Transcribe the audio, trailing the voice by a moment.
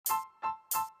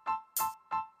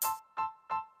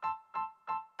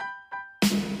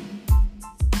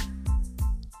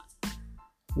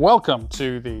Welcome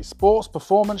to the Sports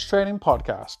Performance Training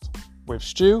Podcast with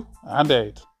Stu and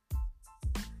Aid.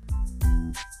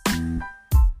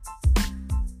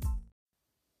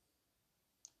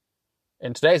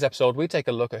 In today's episode, we take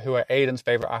a look at who are Aiden's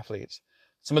favourite athletes.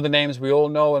 Some of the names we all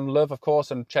know and love, of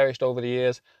course, and cherished over the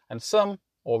years, and some,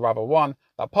 or rather one,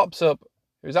 that pops up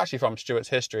who's actually from Stuart's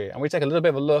history. And we take a little bit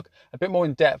of a look, a bit more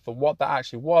in depth of what that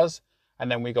actually was, and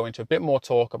then we go into a bit more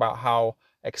talk about how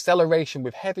acceleration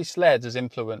with heavy sleds has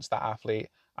influenced that athlete,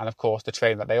 and of course the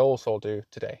training that they also do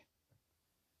today.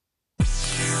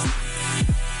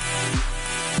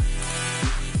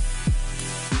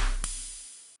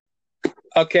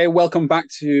 Okay, welcome back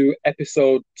to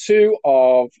episode 2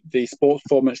 of the Sports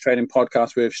Performance Training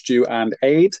Podcast with Stu and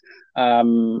Aid.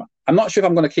 I'm not sure if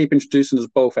I'm going to keep introducing us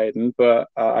both, Aiden, but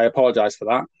I apologise for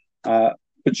that. But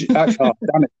actually,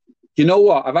 damn it. You know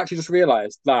what? I've actually just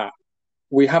realised that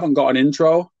we haven't got an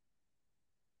intro.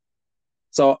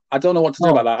 So I don't know what to do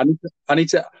about that. I need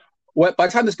to. Well, by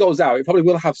the time this goes out, it probably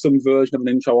will have some version of an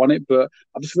intro on it, but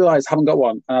I've just realised I haven't got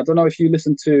one. And I don't know if you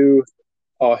listen to,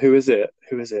 who is it?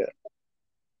 Do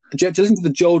you listen to the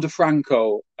Joe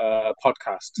DeFranco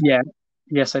podcast? Yeah.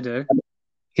 Yes, I do.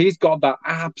 He's got that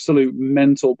absolute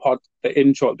mental the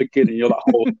intro at the beginning. You're that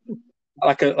whole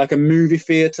like a movie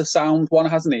theatre sound one,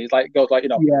 hasn't he? He's like goes like,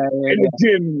 in the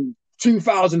gym,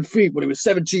 2,000 feet when he was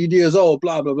 17 years old,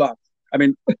 blah blah blah. I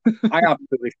mean,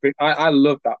 I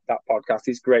love that podcast.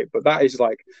 He's great, but that is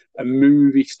like a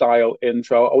movie style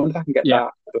intro. I wonder if I can get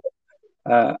that.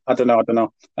 But, I don't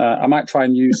know. I might try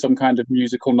and use some kind of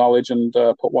musical knowledge and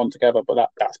put one together,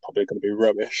 but that's probably going to be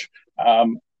rubbish. But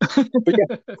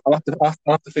yeah, I'll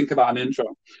have to think about an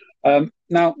intro.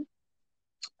 Now,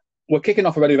 we're kicking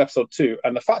off already with episode 2,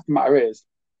 and the fact of the matter is,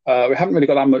 we haven't really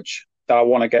got that much that I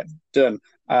want to get done.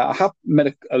 I have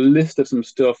made a list of some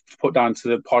stuff to put down to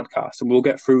the podcast, and we'll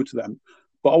get through to them.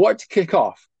 But I wanted to kick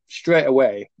off straight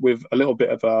away with a little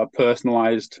bit of a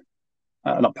personalised,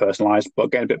 not personalised,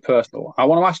 but getting a bit personal. I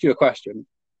want to ask you a question,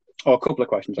 or a couple of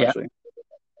questions, actually.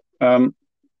 You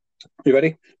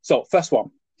ready? So, first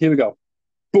one. Here we go.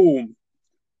 Boom.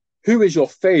 Who is your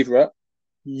favourite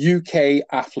UK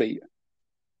athlete?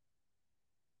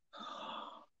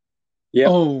 Yeah.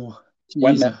 Oh,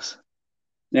 Jesus.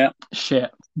 Yeah.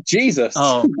 Shit. Jesus.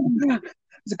 Oh.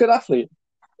 He's a good athlete.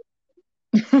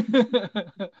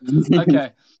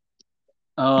 Okay.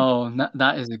 Oh,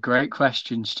 that is a great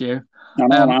question, Stu.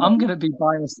 I'm going to be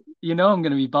biased. You know I'm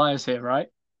going to be biased here, right?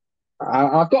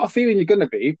 I've got a feeling you're going to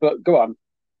be, but go on.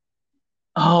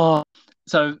 Oh,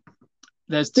 so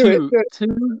there's two.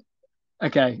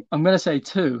 Okay, I'm going to say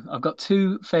 2. I've got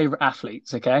 2 favourite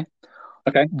athletes, okay?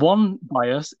 Okay. One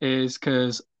bias is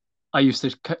because I used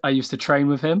to train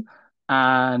with him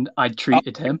and I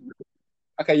treated him.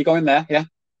 Okay, you're going there, yeah.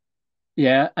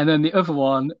 Yeah, and then the other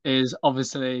one is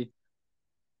obviously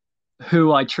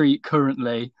who I treat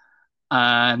currently,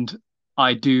 and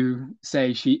I do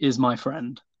say she is my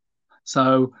friend.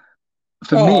 So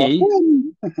for me,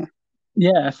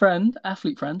 yeah,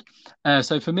 athlete friend.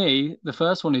 So for me, the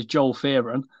first one is Joel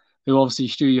Fearon, who obviously,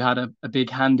 Stu, you had a big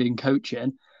hand in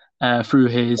coaching through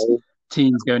his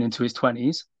teens going into his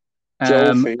 20s.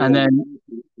 And then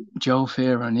Joel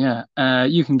Fearon, yeah.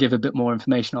 You can give a bit more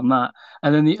information on that.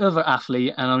 And then the other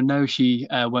athlete, and I know she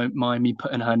won't mind me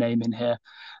putting her name in here,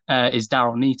 is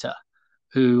Daryl Nita,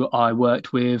 who I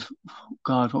worked with.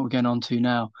 God, what are we getting on to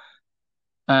now?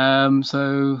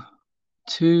 So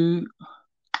 2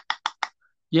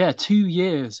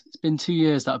 years. It's been 2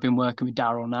 years that I've been working with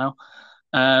Daryl now.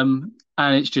 And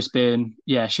it's just been,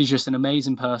 she's just an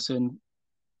amazing person.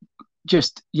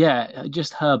 Just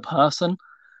her person.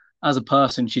 As a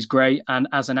person, she's great. And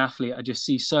as an athlete, I just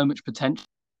see so much potential.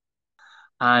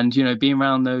 And, being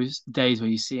around those days where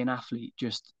you see an athlete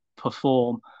just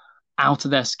perform out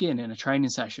of their skin in a training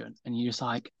session, and you're just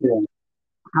like,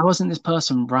 how hasn't this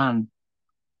person ran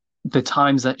the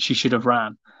times that she should have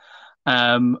ran?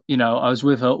 I was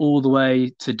with her all the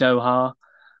way to Doha,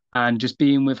 and just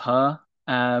being with her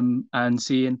and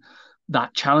seeing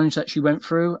that challenge that she went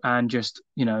through, and just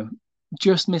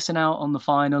missing out on the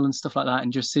final and stuff like that,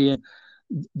 and just seeing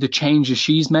the changes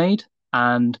she's made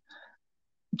and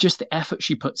just the effort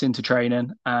she puts into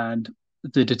training and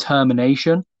the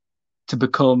determination to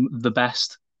become the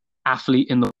best athlete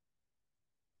in the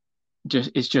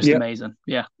world. It's just amazing.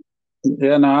 Yeah.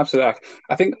 Yeah, no, absolutely.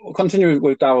 I think we'll continue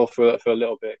with Daryl for a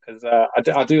little bit, because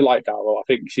I do like Daryl. I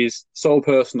think she's so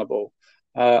personable.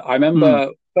 I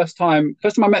remember first time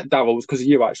I met Daryl was because of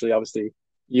you, actually. Obviously,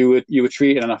 you were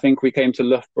treating, and I think we came to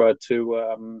Loughborough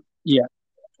to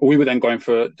we were then going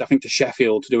to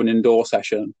Sheffield to do an indoor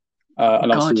session.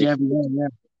 And God, yeah.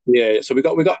 Yeah, so we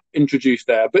got introduced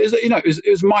there, but it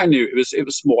was minute. It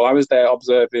was small. I was there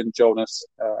observing Jonas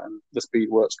and the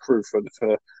Speedworks crew for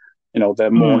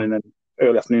their morning and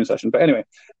early afternoon session. But anyway,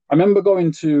 I remember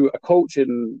going to a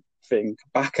coaching thing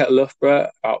back at Loughborough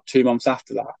about 2 months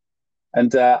after that,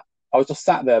 and I was just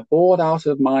sat there bored out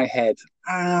of my head.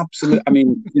 Absolutely. I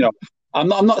mean, I'm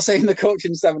not saying the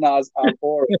coaching seminars are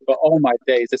boring, but oh my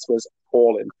days, this was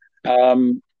appalling.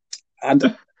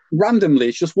 And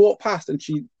randomly, she just walked past, and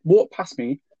she walked past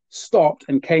me, stopped,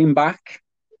 and came back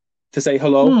to say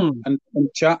hello and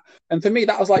chat. And for me,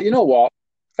 that was like, you know what?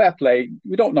 Fair play.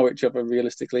 We don't know each other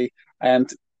realistically,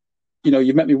 and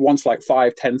you met me once, like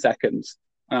 5-10 seconds,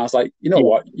 and I was like, you know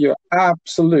what? You're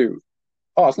absolute.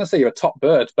 Oh, I was going to say you're a top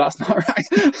bird, but that's not right.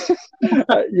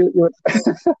 You're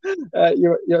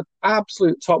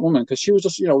absolute top woman, because she was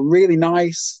just really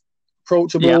nice,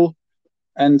 approachable,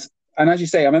 and as you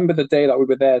say, I remember the day that we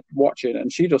were there watching,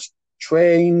 and she just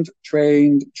trained,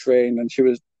 and she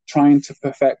was trying to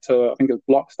perfect her, I think it was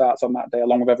block starts on that day,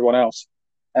 along with everyone else.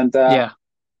 And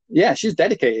she's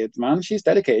dedicated, man. She's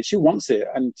dedicated. She wants it,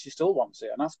 and she still wants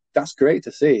it, and that's great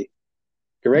to see.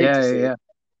 Yeah.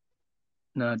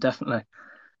 No, definitely.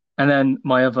 And then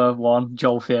my other one,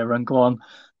 Joel Fearon. Go on,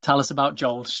 tell us about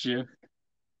Joel, Stu.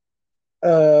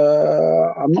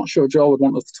 I'm not sure Joel would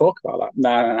want us to talk about that.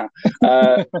 No.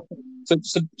 So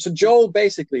Joel,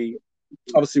 basically,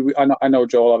 obviously, I know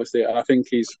Joel, obviously, and I think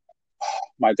he's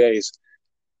my days.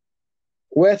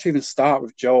 Where to even start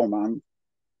with Joel, man?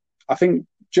 I think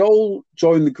Joel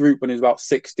joined the group when he was about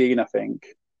 16, I think.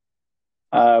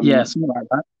 Something like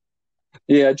that.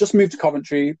 Yeah, just moved to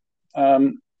Coventry,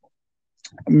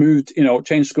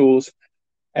 changed schools,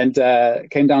 and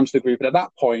came down to the group. And at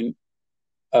that point,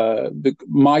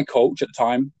 my coach at the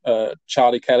time,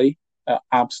 Charlie Kelly,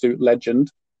 absolute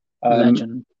legend.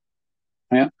 Legend.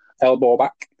 Yeah, elbow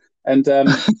back. And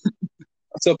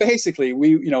so basically,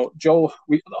 Joel,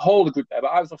 the whole of the group there, but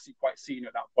I was obviously quite senior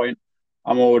at that point.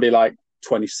 I'm already like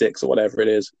 26 or whatever it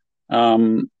is.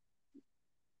 And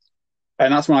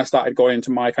that's when I started going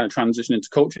into my kind of transition into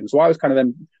coaching. So I was kind of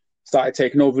then started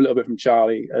taking over a little bit from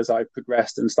Charlie as I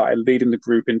progressed and started leading the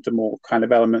group into more kind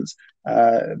of elements.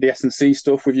 The S&C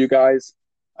stuff with you guys.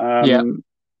 I'd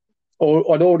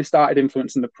already started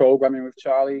influencing the programming with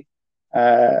Charlie.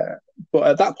 But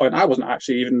at that point, I wasn't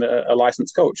actually even a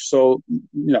licensed coach. So,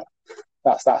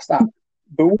 that's that.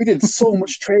 But we did so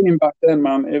much training back then,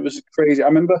 man. It was crazy. I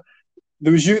remember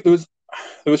there was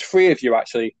 3 of you,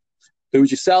 actually. There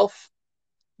was yourself,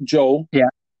 Joel,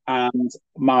 and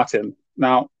Martin.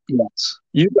 Now,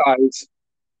 you guys,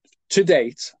 to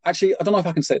date, actually, I don't know if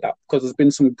I can say that, because there's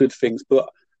been some good things, but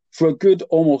for a good,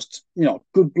 almost,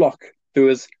 good block, there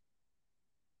was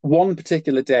one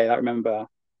particular day I remember,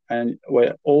 and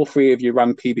where all 3 of you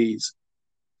ran PBs.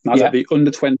 And I was at the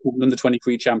under-20 and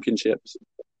under-23 championships.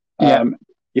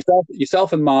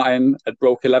 Yourself and Martin had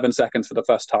broke 11 seconds for the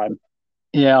first time.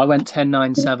 Yeah, I went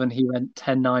 10.97. He went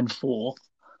 10.94.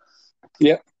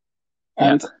 Yeah.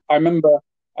 And I remember,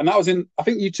 and that was I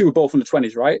think you two were both under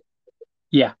 20s, right?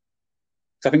 Yeah.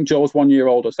 I think Joel's 1 year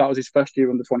older, so that was his first year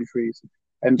under 23s.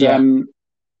 And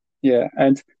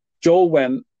and Joel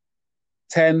went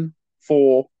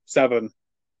 10.47.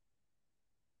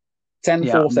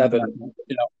 10.47.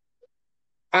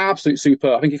 Absolute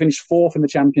super. I think he finished 4th in the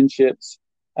championships.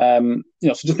 So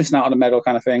just missing out on a medal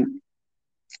kind of thing.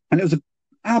 And it was an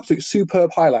absolute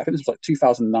superb highlight. I think this was like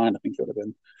 2009, I think it would have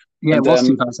been. Yeah, it was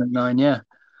 2009, yeah.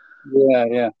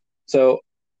 Yeah. So,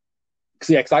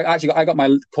 because I got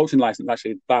my coaching license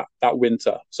actually that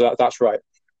winter. So that's right.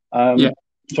 So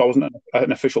I wasn't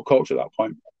an official coach at that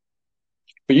point.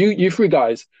 But you 3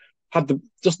 guys had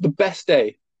just the best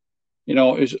day. It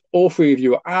was all 3 of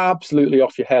you were absolutely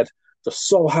off your head. Just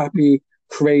so happy,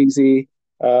 crazy,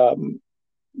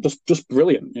 just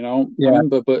brilliant, I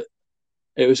remember, but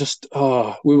it was just,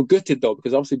 we were gutted though,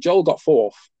 because obviously Joel got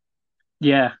 4th.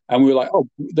 Yeah. And we were like,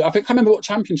 I remember what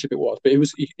championship it was, but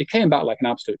it came back like an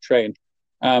absolute train.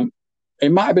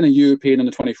 It might have been a European in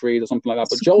the 23s or something like that,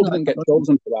 but Joel didn't get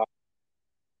chosen for that.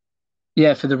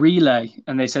 Yeah, for the relay.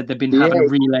 And they said they'd been having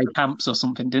relay camps or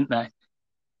something, didn't they?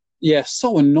 Yeah,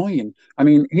 so annoying. I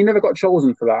mean, he never got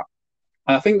chosen for that.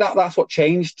 And I think that's what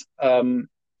changed.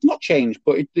 Not changed,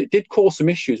 but it did cause some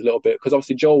issues a little bit, because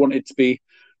obviously Joel wanted to be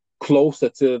closer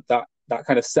to that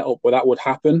kind of setup where that would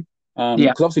happen.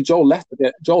 Because obviously Joel left at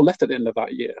the end of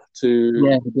that year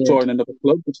to join another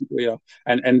club,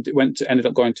 and ended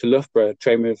up going to Loughborough,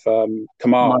 train with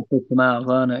Kamal. Kamal,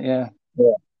 wasn't it?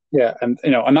 Yeah, and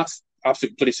and that's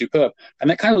absolutely bloody superb. And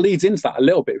that kind of leads into that a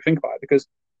little bit. If you think about it, because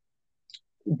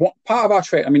what part of our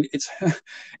trade? I mean,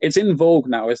 it's in vogue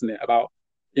now, isn't it? About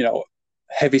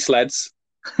heavy sleds.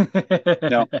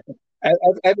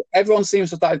 Everyone seems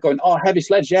to start going, oh, heavy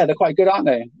sleds, yeah, they're quite good, aren't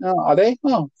they? Oh, are they?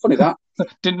 Oh, funny that.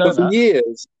 Didn't know but for that.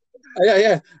 years,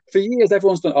 for years,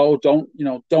 everyone's done, oh,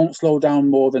 don't slow down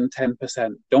more than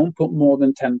 10%. Don't put more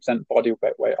than 10% body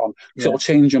weight on, because it'll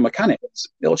change your mechanics.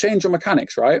 It'll change your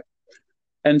mechanics, right?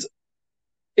 And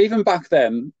even back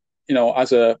then,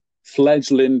 as a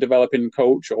fledgling developing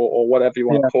coach or whatever you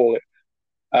want to call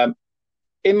it,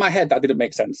 in my head, that didn't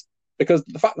make sense. Because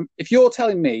the fact that if you're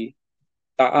telling me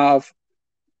that I've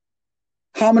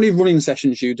how many running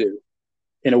sessions you do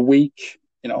in a week,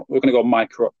 we're going to go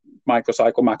microcycle,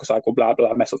 macrocycle, blah,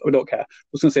 blah, mess up. We don't care.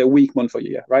 We're just going to say a week, month, or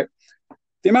year, right?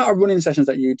 The amount of running sessions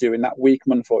that you do in that week,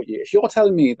 month, or year, if you're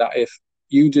telling me that if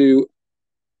you do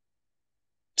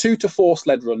 2 to 4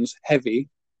 sled runs heavy,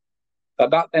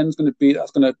 that then's going to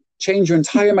that's going to change your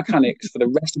entire mechanics for the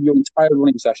rest of your entire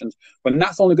running sessions, when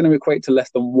that's only going to equate to less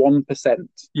than 1%.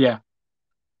 Yeah.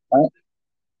 Right?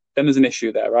 Then there's an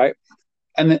issue there, right?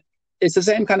 And it's the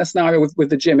same kind of scenario with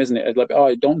the gym, isn't it? It's like,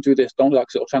 oh, don't do this, don't do that,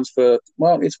 because it'll transfer.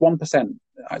 Well, it's 1%.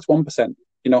 It's 1%.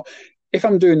 If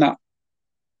I'm doing that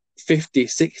 50,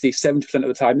 60, 70% of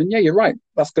the time, then yeah, you're right.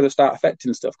 That's going to start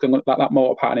affecting stuff, because that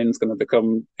motor patterning is going to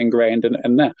become ingrained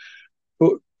in there.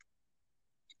 But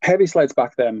heavy sleds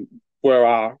back then were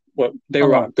our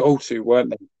go-to, weren't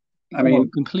they? I mean,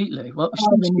 completely. Well,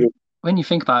 when you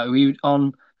think about it,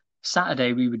 on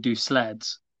Saturday we would do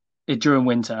sleds during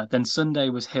winter. Then Sunday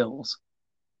was hills,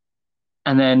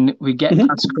 and then we get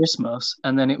past Christmas,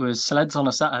 and then it was sleds on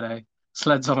a Saturday,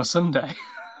 sleds on a Sunday.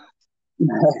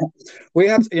 We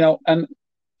had, and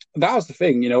that was the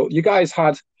thing. You guys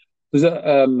had there's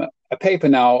a paper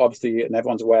now, obviously, and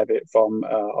everyone's aware of it from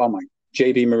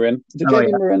JB Morin. Is it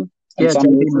JB Morin? Yeah, JB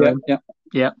Morin.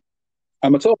 Yeah.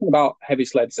 And we're talking about heavy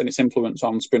sleds and its influence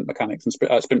on sprint mechanics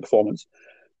and sprint performance.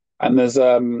 And there's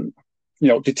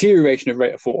deterioration of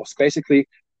rate of force. Basically,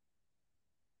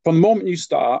 from the moment you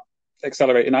start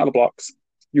accelerating out of the blocks,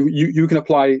 you can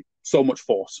apply so much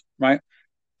force, right?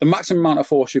 The maximum amount of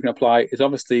force you can apply is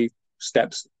obviously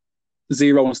steps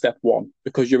 0 and step 1,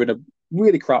 because you're in a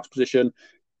really crouched position,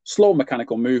 slow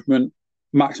mechanical movement,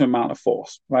 maximum amount of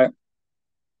force, right?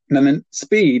 And then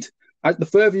speed, the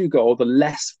further you go, the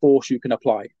less force you can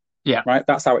apply. Yeah. Right?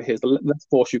 That's how it is. The less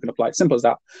force you can apply. Simple as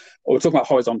that. We're talking about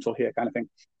horizontal here, kind of thing.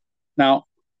 Now,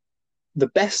 the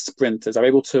best sprinters are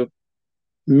able to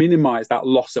minimize that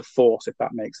loss of force, if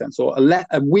that makes sense. Or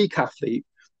a weak athlete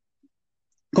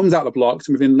comes out of the blocks,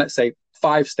 and within, let's say,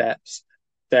 5 steps,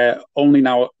 they're only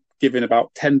now giving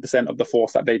about 10% of the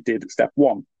force that they did at step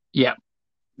 1. Yeah.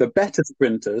 The better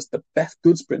sprinters, the best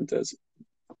good sprinters,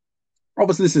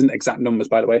 obviously this isn't exact numbers,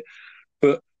 by the way,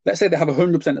 but let's say they have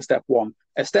 100% at step 1.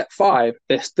 At step 5,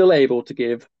 they're still able to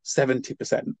give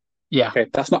 70%. Yeah. Okay,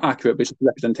 that's not accurate, but it's just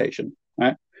representation,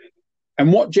 right?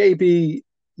 And what JB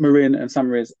Morin and Sam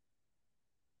Riz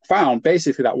found,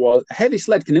 basically, that was a heavy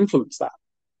sled can influence that.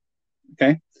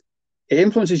 Okay? It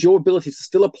influences your ability to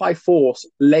still apply force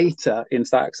later into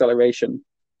that acceleration.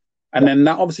 And then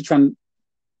that obviously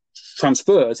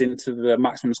transfers into the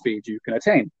maximum speed you can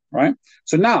attain, right?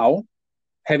 So now,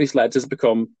 heavy sleds has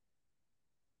become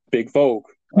big vogue,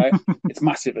 right? It's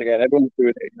massive again. Everyone's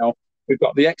doing it, We've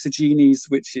got the Exogenes,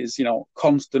 which is,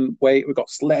 constant weight. We've got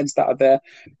sleds that are there.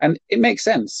 And it makes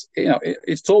sense.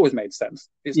 It's always made sense.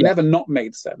 It's never not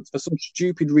made sense. For some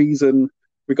stupid reason,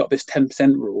 we got this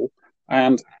 10% rule.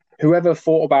 And whoever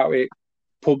thought about it,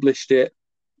 published it,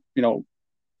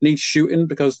 needs shooting,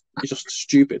 because it's just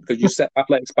stupid, because you set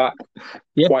athletics back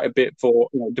quite a bit for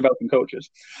developing coaches.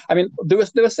 I mean, there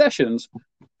were sessions,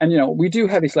 and we do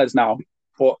heavy sleds now,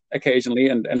 but occasionally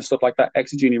and stuff like that,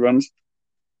 Exogene runs.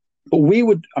 But we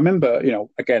would, I remember,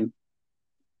 again,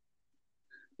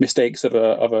 mistakes of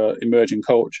a emerging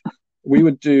coach. We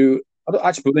would do,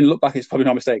 actually, when you look back, it's probably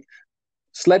not a mistake,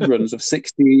 sled runs of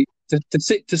 60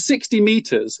 to 60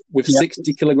 meters with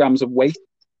 60 kilograms of weight.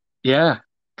 Yeah.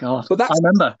 God, but I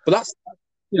remember. But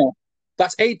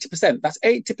that's 80%. That's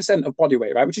 80% of body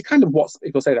weight, right? Which is kind of what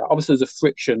people say that. Obviously, there's a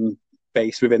friction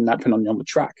base within that, depending on the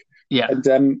track. Yeah.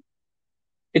 And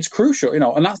it's crucial,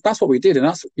 and that's what we did. And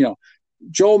that's,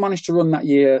 Joel managed to run that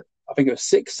year, I think it was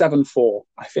 6.74,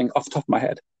 I think, off the top of my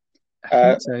head.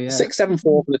 6.74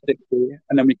 for the 60,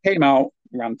 and then we came out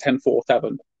around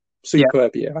 10.47.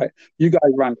 Superb year, right? You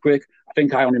guys ran quick. I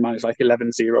think I only managed like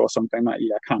 11.0 or something that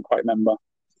year. I can't quite remember.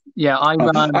 Yeah, I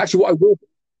ran actually what I will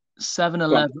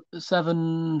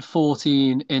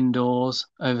 7:14 indoors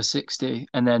over 60,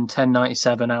 and then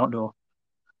 10.97 outdoor.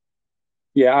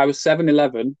 Yeah, I was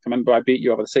 7:11. I remember I beat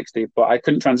you over the 60, but I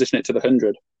couldn't transition it to the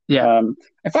 100. Yeah. In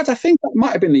fact, I think that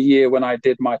might have been the year when I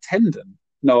did my tendon.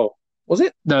 No, Was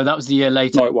it? No, that was the year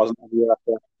later. No, it wasn't.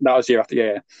 That was the year after.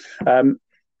 Yeah.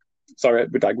 Sorry,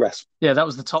 we digress. Yeah, that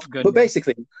was the Top Gun. But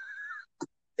basically,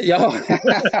 yeah.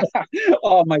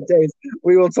 Oh my days.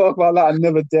 We will talk about that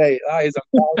another day. That is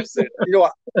embarrassing. You know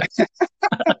what?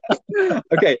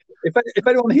 Okay, if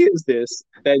anyone hears this,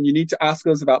 then you need to ask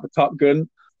us about the Top Gun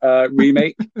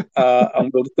remake,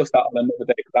 and we'll discuss that on another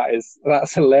day.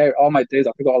 That's hilarious. Oh my days,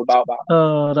 I forgot all about that.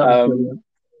 Oh, that was brilliant.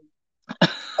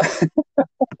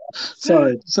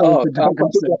 Sorry.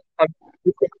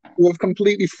 You've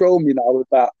completely thrown me now with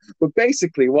that. But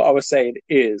basically, what I was saying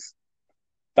is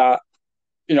that,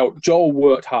 Joel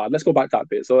worked hard. Let's go back to that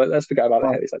bit. So let's forget about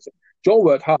that. Joel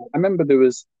worked hard. I remember there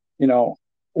was,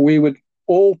 we would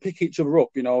all pick each other up.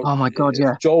 Oh my God,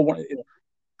 yeah. Joel wanted,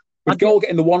 we'd go get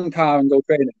in the one car and go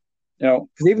training.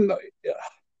 Because even though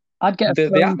I'd get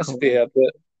the atmosphere.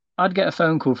 I'd get a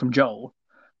phone call from Joel.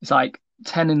 It's like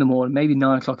 10 in the morning, maybe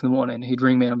 9 o'clock in the morning. He'd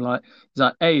ring me and he's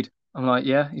like, Aid. I'm like,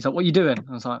 yeah. He's like, what are you doing?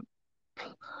 I was like,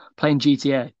 playing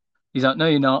GTA. He's like, no,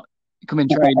 you're not. Come in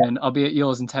training. I'll be at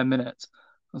yours in 10 minutes.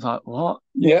 I was like, what?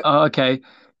 Yeah. Oh, okay.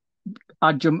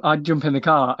 I'd jump in the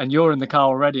car and you're in the car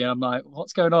already. And I'm like,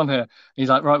 what's going on here? And he's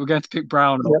like, right, we're going to pick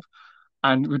Brown up.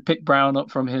 And we'd pick Brown up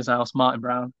from his house, Martin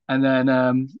Brown. And then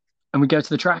and we go to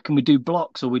the track and we do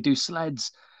blocks or we do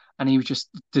sleds. And he was just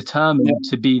determined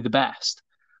to be the best.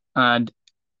 And,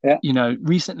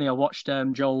 recently I watched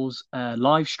Joel's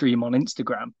live stream on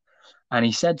Instagram and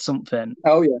he said something.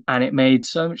 Oh, yeah. And it made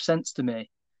so much sense to me.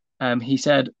 He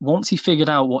said once he figured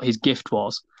out what his gift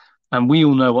was, and we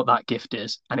all know what that gift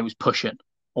is, and it was pushing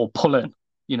or pulling,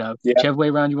 whichever way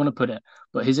around you want to put it.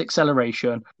 But his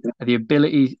acceleration, the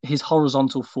ability, his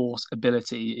horizontal force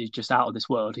ability is just out of this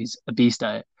world. He's a beast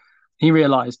at it. He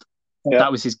realized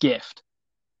that was his gift,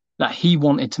 that he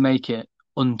wanted to make it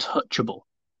untouchable.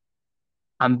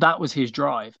 And that was his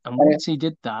drive. And once he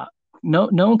did that, no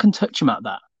one can touch him at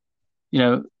that.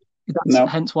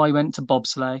 Hence why he went to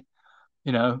bobsleigh,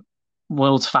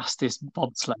 world's fastest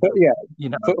bobsleigh. But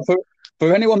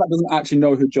for anyone that doesn't actually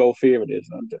know who Joel Fearon is,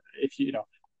 and if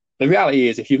the reality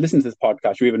is, if you listen to this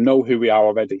podcast, you either know who we are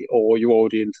already or you're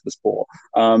already into the sport.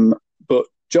 But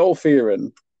Joel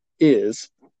Fearon is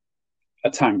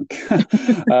a tank.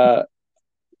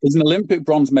 He's an Olympic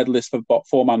bronze medalist for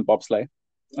four-man bobsleigh.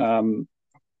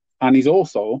 And he's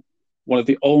also one of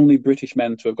the only British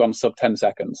men to have gone sub 10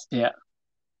 seconds. Yeah.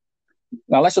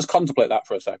 Now, let's just contemplate that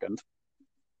for a second.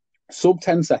 Sub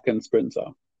 10 second sprinter,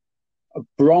 a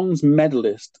bronze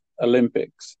medalist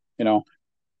Olympics, and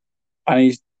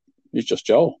he's just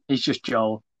Joel. He's just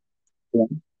Joel. Yeah,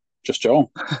 just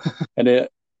Joel. and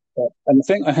the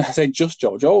thing, I say just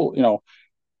Joel,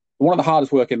 one of the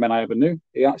hardest working men I ever knew.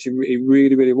 He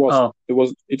really, really was.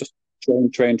 He just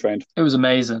trained. It was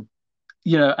amazing.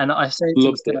 And I say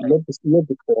loved the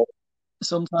sport.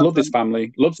 Sometimes loves his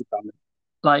family.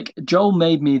 Like, Joel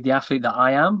made me the athlete that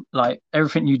I am. Like,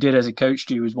 everything you did as a coach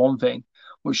to you was one thing,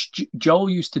 which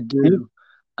Joel used to do.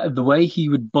 The way he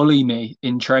would bully me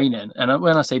in training, and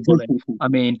when I say bully, I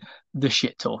mean the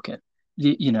shit talking.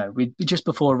 We just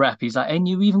before a rep, he's like, "Are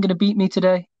you even going to beat me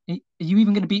today? Are you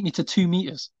even going to beat me to 2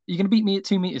 meters? Are you going to beat me at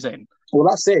 2 meters in?" Well,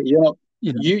 that's it.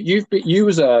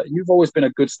 You've always been a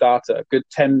good starter, a good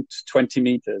 10 to 20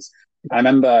 meters. I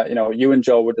remember, you and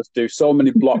Joel would just do so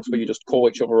many blocks where you just call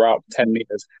each other out 10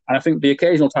 meters. And I think the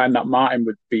occasional time that Martin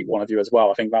would beat one of you as well,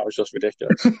 I think that was just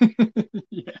ridiculous.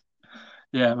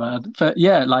 Yeah, man. But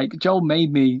yeah, like, Joel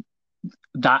made me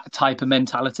that type of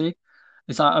mentality.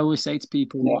 It's like I always say to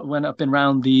people when I've been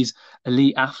around these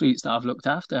elite athletes that I've looked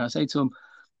after, I say to them,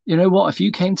 you know what, if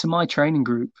you came to my training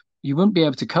group, you wouldn't be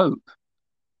able to cope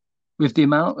with the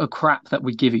amount of crap that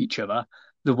we give each other.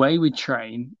 The way we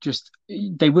train,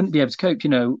 they wouldn't be able to cope.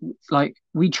 Like,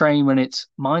 we train when it's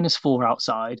 -4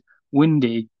 outside,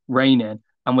 windy, raining,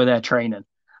 and we're there training.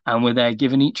 And we're there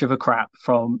giving each other crap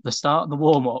from the start of the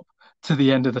warm-up to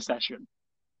the end of the session.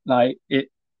 Like,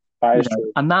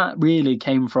 and that really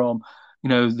came from,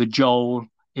 the Joel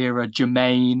era,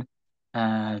 Jermaine,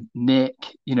 Nick,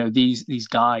 these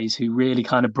guys who really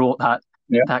kind of brought that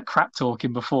crap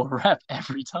talking before a rep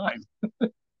every time.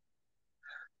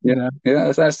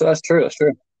 That's true. That's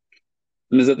true.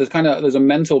 And there's a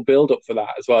mental build up for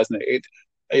that as well, isn't it?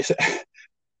 It's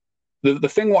the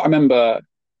thing. What I remember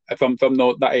from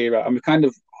that era, and we kind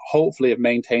of hopefully have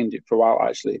maintained it throughout.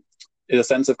 Actually, is a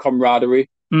sense of camaraderie.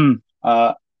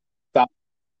 That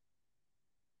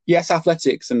yes,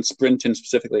 athletics and sprinting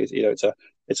specifically, it's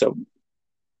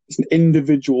an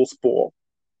individual sport.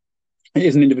 It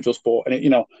is an individual sport, and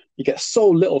you get so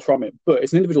little from it, but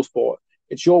it's an individual sport.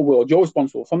 It's your world. You're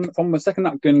responsible from the second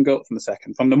that gun goes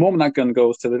from the moment that gun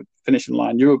goes to the finishing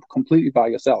line. You're completely by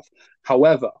yourself.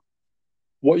 However,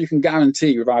 what you can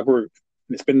guarantee with our group,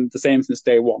 and it's been the same since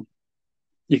day one,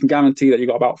 you can guarantee that you've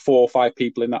got about 4 or 5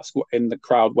 people in the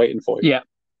crowd waiting for you. Yeah.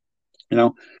 You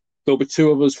know, there'll be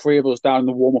 2 of us, 3 of us down in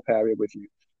the warm-up area with you.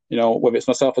 You know, whether it's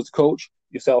myself as a coach,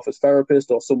 yourself as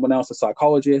therapist, or someone else, a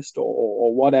psychologist,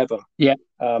 or whatever. Yeah.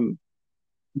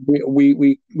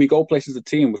 We go places as a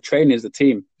team. We're training as a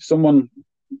team. Someone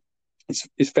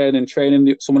is failing in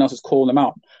training, someone else is calling them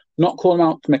out. Not calling them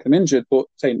out to make them injured, but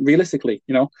saying realistically,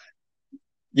 you know,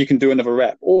 you can do another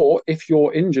rep. Or if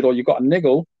you're injured or you've got a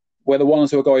niggle, we're the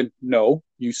ones who are going, no,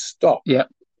 you stop. Yeah.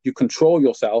 You control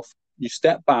yourself, you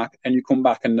step back, and you come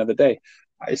back another day.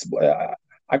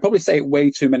 I probably say it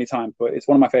way too many times, but it's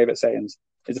one of my favorite sayings,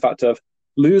 is the fact of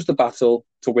lose the battle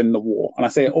to win the war. And I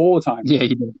say it all the time. Yeah,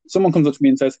 you do. Someone comes up to me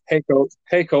and says, hey,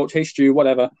 coach, hey, Stu,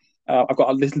 whatever. I've got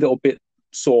a little bit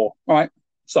sore. All right,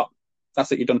 stop.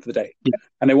 That's it. You're done for the day. Yeah.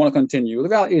 And they want to continue. The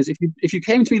reality is, if you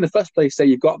came to me in the first place, say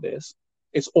you've got this,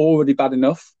 it's already bad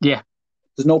enough. Yeah.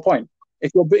 There's no point.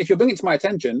 If you're bringing it to my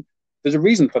attention, there's a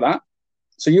reason for that.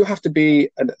 So you have to be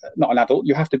not an adult.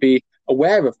 You have to be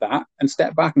aware of that and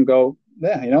step back and go,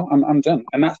 yeah, you know, I'm done.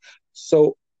 And that's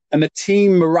so. And the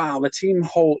team morale, the team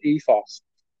whole ethos,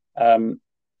 has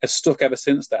stuck ever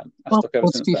since then. As I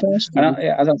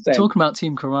was saying, talking about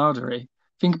team camaraderie,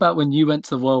 think about when you went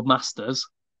to the World Masters.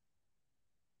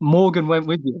 Morgan went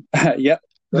with you. Yep.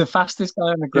 The fastest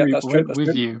guy in the group went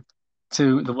with you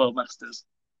to the World Masters.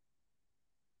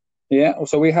 Yeah.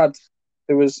 So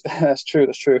that's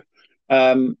true.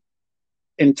 In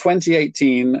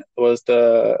 2018 was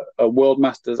the World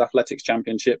Masters Athletics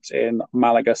Championships in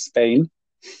Malaga, Spain.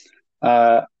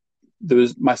 There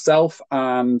was myself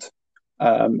and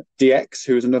DX,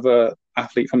 who's another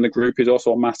athlete from the group, who's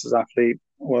also a Masters athlete,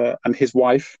 and his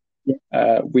wife.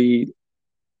 Yeah. We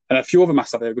and a few other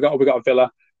Masters athletes. We got a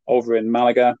villa over in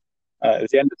Malaga. It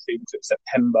was the end of the season, so it was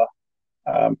September.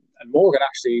 And Morgan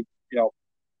actually, you know,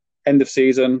 end of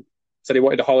season, said he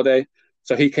wanted a holiday,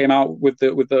 so he came out with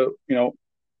the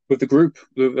group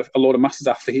with a load of Masters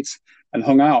athletes and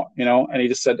hung out, you know, and he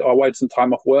just said, "Oh, I wanted some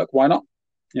time off work. Why not?"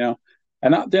 You know,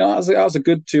 and that was a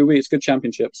good 2 weeks, good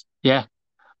championships. Yeah.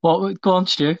 Well, go on,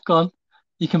 Stu. Go on.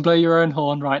 You can blow your own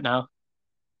horn right now.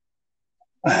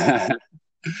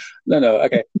 No.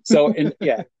 Okay. So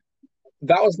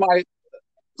that was my.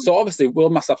 So obviously,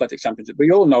 World Master Athletics Championship.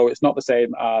 We all know it's not the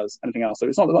same as anything else, so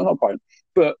it's not a point.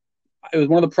 But it was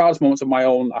one of the proudest moments of my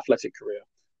own athletic career,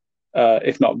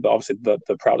 if not obviously the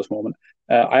proudest moment.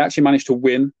 I actually managed to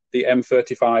win the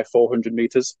M35 400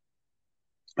 meters,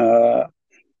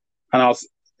 and I was,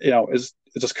 you know, it was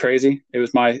just crazy. It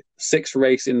was my 6th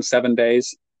race in 7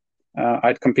 days.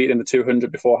 I'd competed in the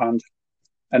 200 beforehand,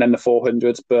 and then the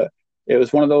 400s. But it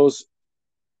was one of those.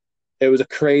 It was a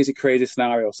crazy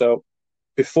scenario. So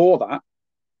before that,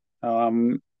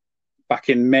 back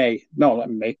in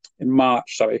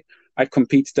March, sorry, I'd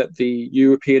competed at the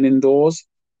European indoors,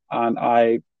 and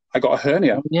I got a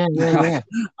hernia. Yeah.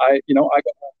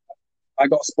 I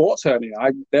got a sports hernia.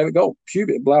 There we go,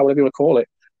 pubic, blah, whatever you want to call it.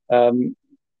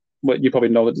 Well, you probably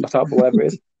know that, but whatever it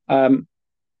is. In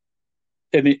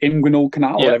the inguinal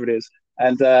canal, whatever it is,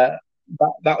 and that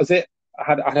was it. I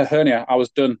had a hernia. I was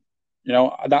done. You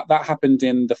know, that happened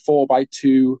in the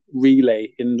 4x2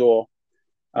 relay indoor.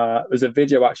 There's a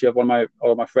video actually of one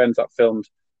of my friends that filmed,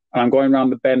 and I'm going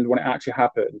around the bend when it actually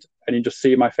happened, and you just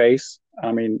see my face.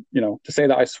 I mean, you know, to say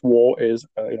that I swore is,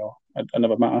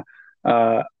 another matter.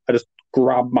 I just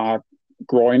grabbed my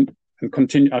groin and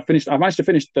continued. I managed to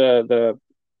finish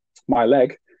my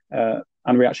leg,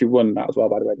 and we actually won that as well.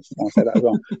 By the way, just want to say that as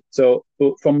well. So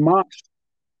from March.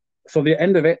 So the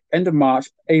end of March,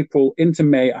 April into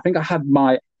May, I think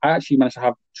I actually managed to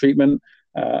have treatment.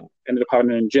 Ended up having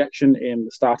an injection in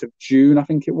the start of June, I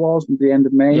think it was, the end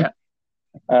of May. Yeah.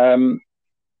 And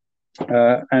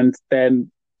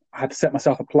then I had to set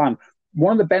myself a plan.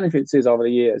 One of the benefits is over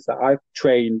the years that I've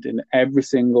trained in every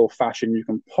single fashion you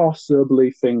can possibly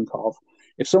think of.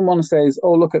 If someone says,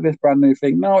 "Oh, look at this brand new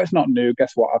thing," no, it's not new.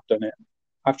 Guess what? I've done it.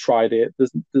 I've tried it.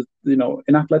 There's you know,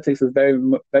 in athletics, there's very,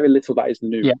 very little that is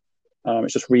new. Yeah.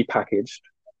 It's just repackaged.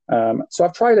 So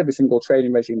I've tried every single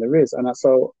training regime there is, and that's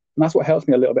what helps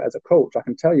me a little bit as a coach. I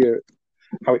can tell you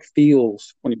how it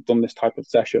feels when you've done this type of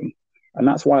session, and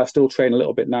that's why I still train a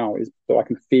little bit now, is so I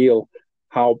can feel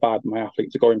how bad my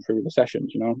athletes are going through the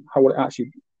sessions. You know,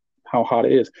 how hard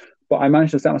it is. But I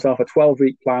managed to set myself a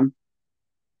 12-week plan.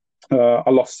 I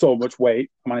lost so much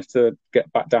weight. I managed to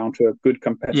get back down to a good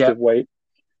competitive weight.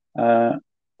 I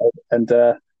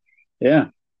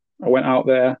went out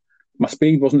there. My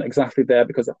speed wasn't exactly there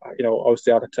because,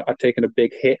 obviously I'd taken a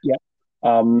big hit. Yeah.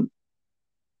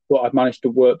 But I'd managed to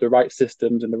work the right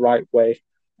systems in the right way,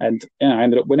 and I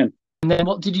ended up winning. And then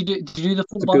what did you do? Did you do the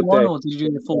 4x1 or did you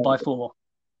do the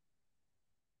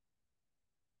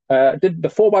 4x4? Did the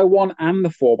 4x1 and the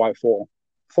 4x4.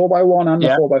 4x1 and the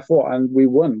 4x4, and we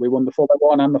won. We won the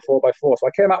 4x1 and the 4x4. So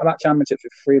I came out of that championship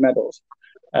with 3 medals.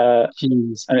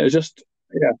 Jeez. And it was just,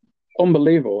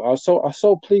 unbelievable. I was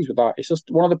so pleased with that. It's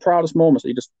just one of the proudest moments.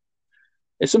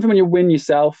 It's something when you win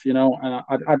yourself, And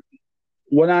I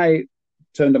when I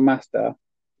turned a master,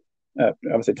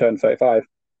 obviously turned 35.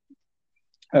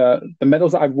 The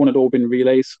medals that I've won had all been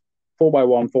relays,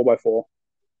 4x1, 4x4.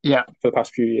 Yeah. For the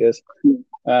past few years.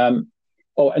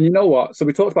 And you know what? So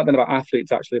we talked about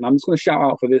athletes actually, and I'm just going to shout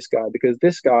out for this guy because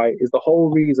this guy is the whole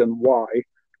reason why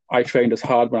I trained as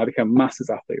hard when I became a masters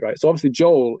athlete, right? So obviously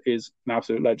Joel is an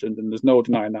absolute legend, and there's no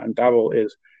denying that. And Daryl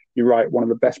is, you're right, one of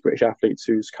the best British athletes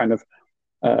who's kind of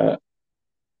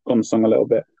unsung a little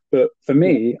bit. But for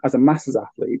me, as a masters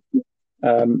athlete,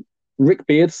 Rick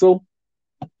Beardsell.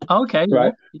 Okay.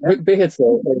 Right. Yeah. Rick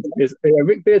Beardsell is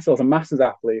a masters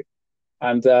athlete.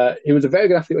 And he was a very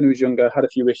good athlete when he was younger, had a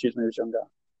few issues when he was younger.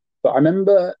 But I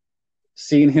remember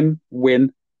seeing him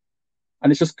win,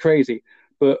 and it's just crazy.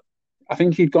 But I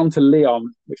think he'd gone to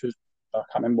Lyon, which was, I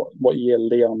can't remember what year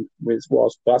Lyon was, but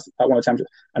that's one of the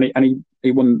championships. And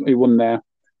he won there.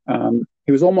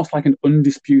 He was almost like an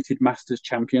undisputed Masters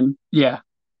champion. Yeah.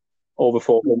 Over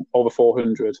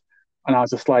 400. And I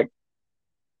was just like,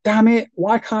 damn it,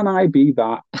 why can't I be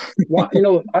that? Why,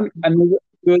 and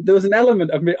there was an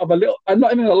element of me, of a little, I'm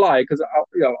not even going to lie, because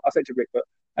I said to Rick, but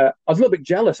I was a little bit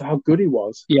jealous of how good he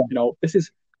was. Yeah. This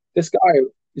guy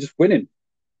is just winning.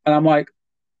 And I'm like,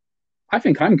 I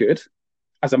think I'm good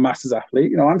as a masters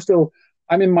athlete.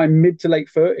 I'm in my mid to late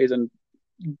 30s, and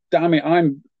damn it,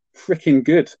 I'm freaking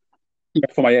good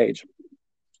for my age.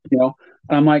 And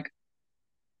I'm like,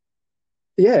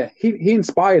 yeah, he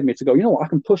inspired me to go, you know what, I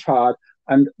can push hard.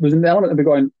 And there's an element of me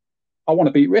going, I want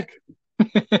to beat Rick.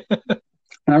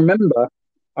 And I remember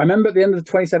at the end of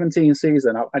the 2017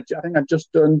 season, I think I'd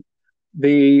just done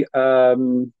the, what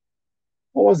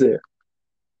was it?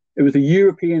 It was the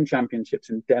European Championships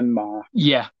in Denmark.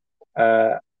 Yeah.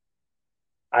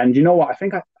 And you know what? I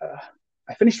think I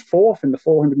finished 4th in the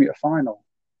 400-meter final.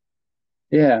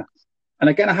 Yeah. And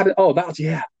again, I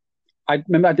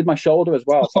remember I did my shoulder as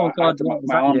well. So I had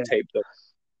my arm taped up.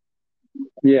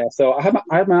 Yeah, so I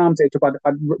had my arm taped up.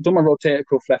 I'd done my rotator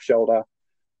cuff left shoulder.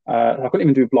 I couldn't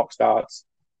even do block starts.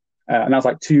 And that was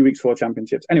like 2 weeks before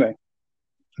championships. Anyway,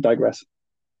 I digress.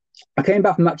 I came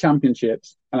back from that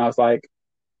championships and I was like,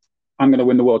 I'm going to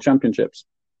win the world championships.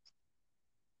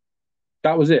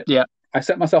 That was it. Yeah. I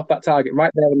set myself that target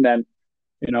right there and then.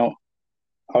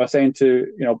 I was saying to,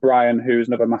 Brian, who's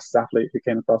another masters athlete who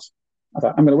came across, I was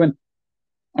like, I'm going to win.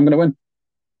 I'm going to win.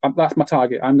 That's my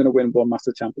target. I'm going to win World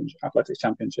Master Athletics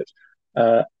Championships.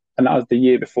 And that was the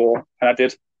year before, and I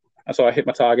did. And so I hit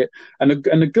my target. And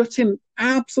the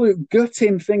absolute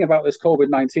gutting thing about this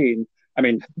COVID-19, I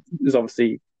mean, there's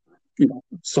obviously,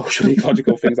 social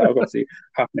ecological things that are obviously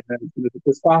happening.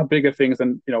 There's far bigger things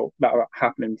than, that are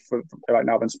happening for right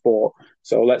now than sport.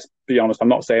 So let's be honest, I'm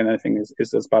not saying anything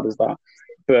is as bad as that.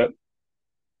 But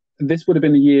this would have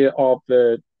been the year of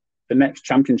the next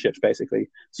championships, basically.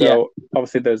 So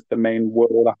obviously there's the main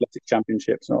World Athletics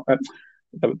Championships,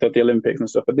 the Olympics and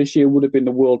stuff. But this year would have been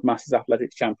the World Masters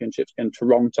Athletics Championships in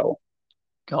Toronto.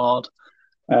 God.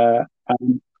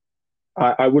 And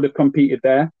I would have competed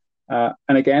there.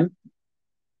 And again,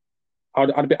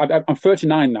 I'm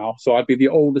 39 now, so I'd be the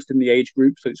oldest in the age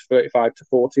group. So it's 35 to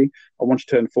 40. I want to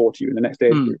turn 40 in the next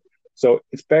age group. So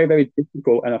it's very, very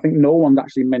difficult. And I think no one's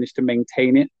actually managed to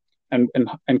maintain it and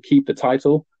keep the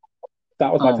title.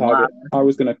 That was my target. Wow.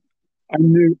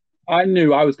 I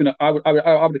knew I would have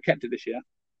kept it this year.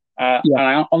 And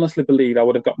I honestly believe I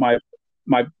would have got my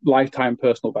lifetime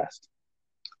personal best.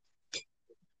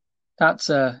 That's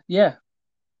the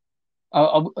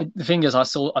thing is, I've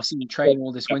seen you train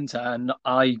all this winter, and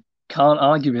I can't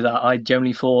argue with that. I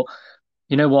generally thought,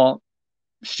 you know what,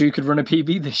 Stu could run a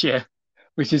PB this year,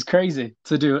 which is crazy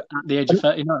to do at the age of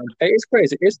 39. It is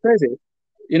crazy. It's crazy.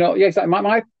 Exactly.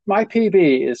 My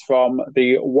PB is from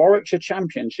the Warwickshire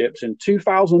Championships in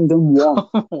 2001.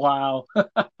 Wow. How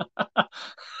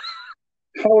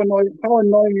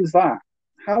annoying is that?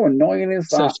 How annoying is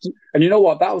that? And you know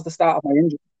what? That was the start of my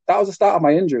injury. That was the start of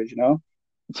my injuries,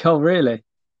 Oh, really?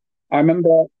 I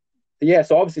remember,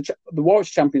 so obviously the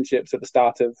Warwickshire Championships at the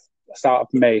start of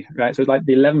May, right? So it's like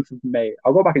the 11th of May.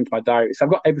 I'll go back into my diary. So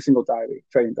I've got every single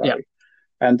training diary.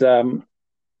 And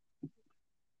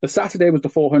The Saturday was the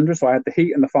 400, so I had the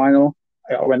heat and the final.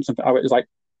 It was like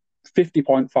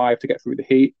 50.5 to get through the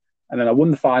heat, and then I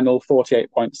won the final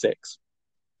 48.6.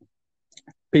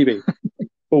 PB.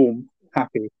 Boom,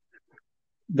 happy.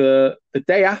 The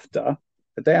day after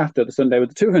the Sunday was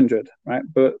the 200, right?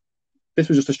 But this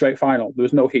was just a straight final. There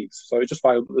was no heats, so it was just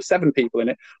final. There were 7 people in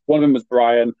it. One of them was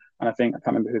Brian, and I can't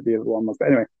remember who the other one was. But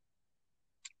anyway,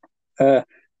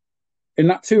 in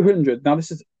that 200, now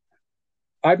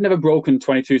I've never broken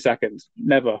 22 seconds.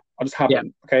 Never. I just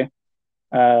haven't. Yeah. Okay.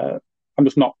 I'm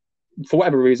just not, for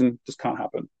whatever reason, just can't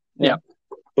happen. Yeah.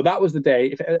 But that was the day.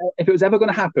 If it was ever going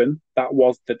to happen, that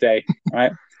was the day,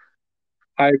 right?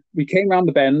 We came around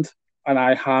the bend, and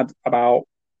I had about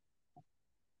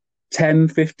 10,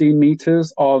 15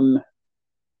 meters on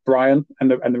Brian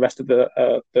and the rest of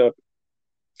the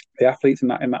athletes in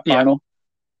that final.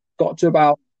 Got to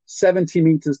about 70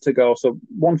 meters to go, so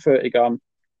 130 gone.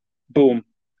 Boom,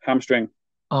 hamstring.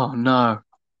 Oh no!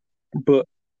 But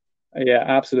yeah,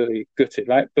 absolutely gutted,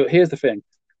 right? But here's the thing: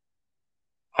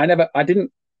 I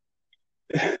didn't.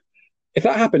 If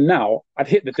that happened now, I'd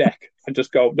hit the deck and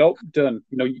just go, nope, done.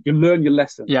 You learn your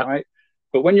lesson, right?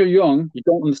 But when you're young, you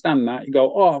don't understand that. You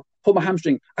go, oh, pull my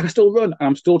hamstring. I can still run. And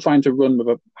I'm still trying to run with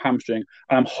a hamstring,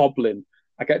 and I'm hobbling.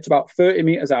 I get to about 30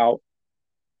 meters out,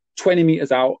 20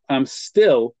 meters out, and I'm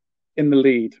still in the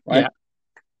lead, right? Yeah.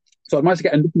 So I managed to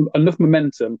get enough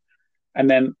momentum, and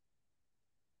then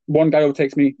one guy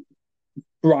overtakes me,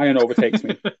 Brian overtakes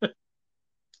me.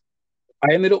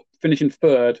 I ended up finishing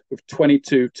third with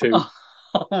 22.2.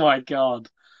 Oh my God.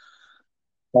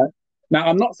 Right? Now,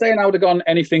 I'm not saying I would have gone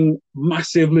anything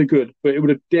massively good, but it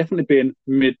would have definitely been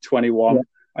mid-21. Yeah.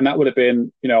 And that would have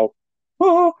been, I'd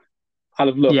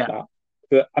have loved that.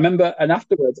 But I remember, and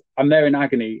afterwards, I'm there in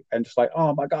agony and just like,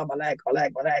 oh my God, my leg.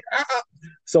 Ah!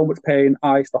 So much pain,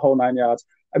 ice, the whole 9 yards.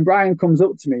 And Brian comes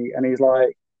up to me and he's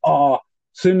like, oh,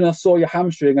 soon as I saw your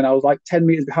hamstring and I was like 10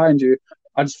 meters behind you,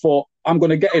 I just thought, I'm going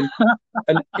to get him.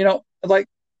 And, like,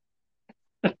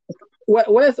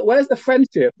 where's the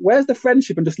friendship? Where's the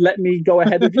friendship? And just let me go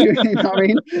ahead of you. You know what I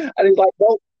mean? And he's like,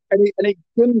 well, and he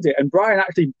gunned it. And Brian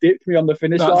actually dipped me on the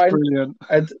finish line. That's brilliant.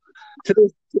 And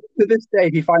to this day,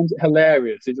 he finds it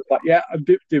hilarious. He's just like, yeah, I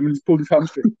dipped him and just pulled his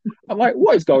hamstring. I'm like,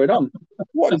 what is going on?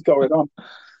 What is going on?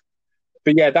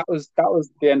 But yeah, that was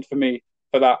the end for me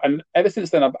for that. And ever since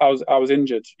then, I was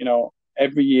injured.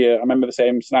 Every year, I remember the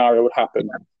same scenario would happen.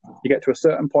 You get to a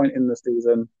certain point in the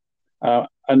season,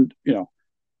 and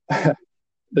it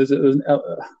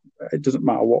doesn't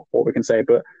matter what we can say,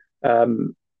 but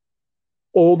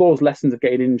all those lessons of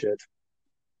getting injured,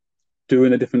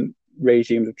 doing the different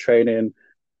regimes of training,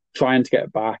 trying to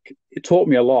get back, it taught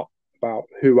me a lot about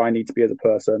who I need to be as a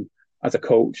person, as a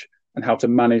coach, and how to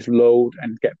manage load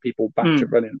and get people back to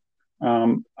running.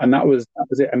 And that was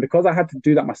it. And because I had to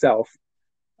do that myself,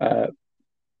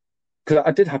 because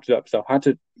I did have to do that myself, I had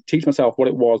to teach myself what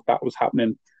it was that was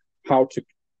happening, how to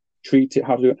treat it,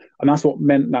 how to do it. And that's what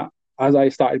meant that as I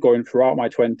started going throughout my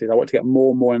 20s, I wanted to get more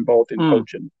and more involved in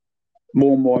coaching,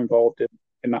 more and more involved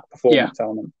in that performance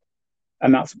element.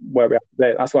 And that's where we are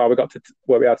today. That's why we got to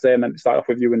where we are today. And then start off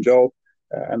with you and Joel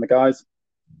and the guys.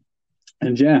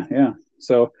 And yeah.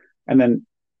 So, and then,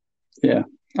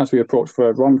 as we approach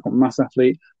further on, become a mass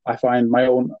athlete, I find my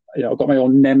own, I've got my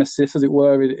own nemesis, as it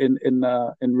were, in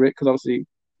Rick, because obviously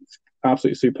it's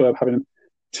absolutely superb having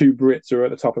 2 Brits who are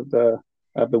at the top of the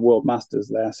World Masters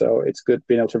there. So it's good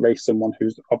being able to race someone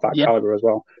who's of that caliber as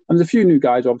well. And there's a few new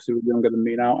guys, obviously, who are younger than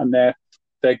me now, and they're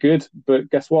good. But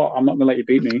guess what? I'm not going to let you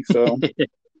beat me. So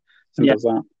simple as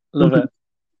that. Love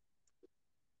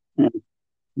it.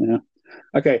 Yeah.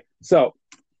 Okay, so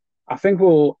I think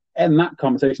we'll end that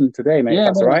conversation today, mate.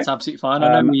 That's all right. That's absolutely fine.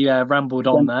 I know we rambled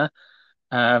on there.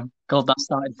 God, that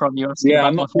started from you asking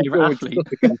about my favourite athlete.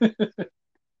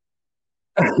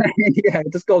 Yeah,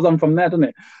 it just goes on from there, doesn't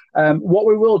it? What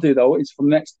we will do, though, is from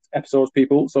next episodes,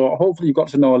 people. So hopefully you got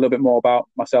to know a little bit more about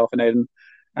myself and Aidan,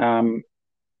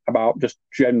 about just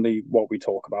generally what we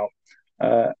talk about.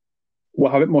 We'll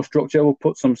have a bit more structure. We'll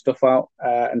put some stuff out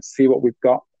and see what we've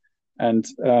got, and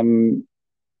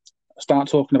start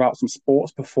talking about some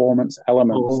sports performance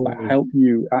elements that help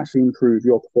you actually improve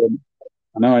your performance.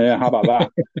 I know, yeah. How about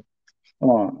that?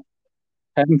 Oh,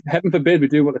 heaven forbid we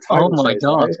do what the title says. Oh my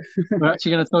God. Right? We're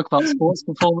actually going to talk about sports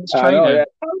performance training.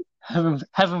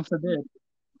 Heaven forbid.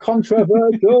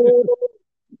 Controversial.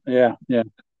 Yeah.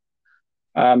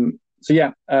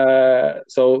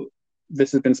 So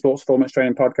this has been Sports Performance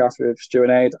Training Podcast with Stu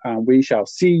and Aid, and we shall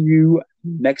see you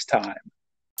next time.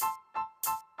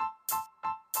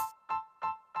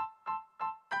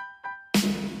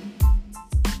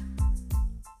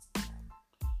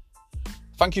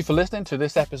 thank you for listening to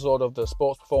this episode of the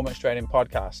Sports Performance Training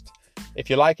Podcast. If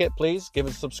you like it, please give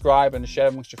us a subscribe and share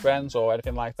amongst your friends or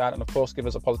anything like that. And of course, give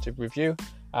us a positive review.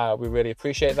 We really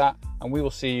appreciate that. And we will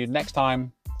see you next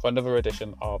time for another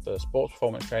edition of the Sports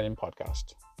Performance Training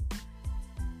Podcast.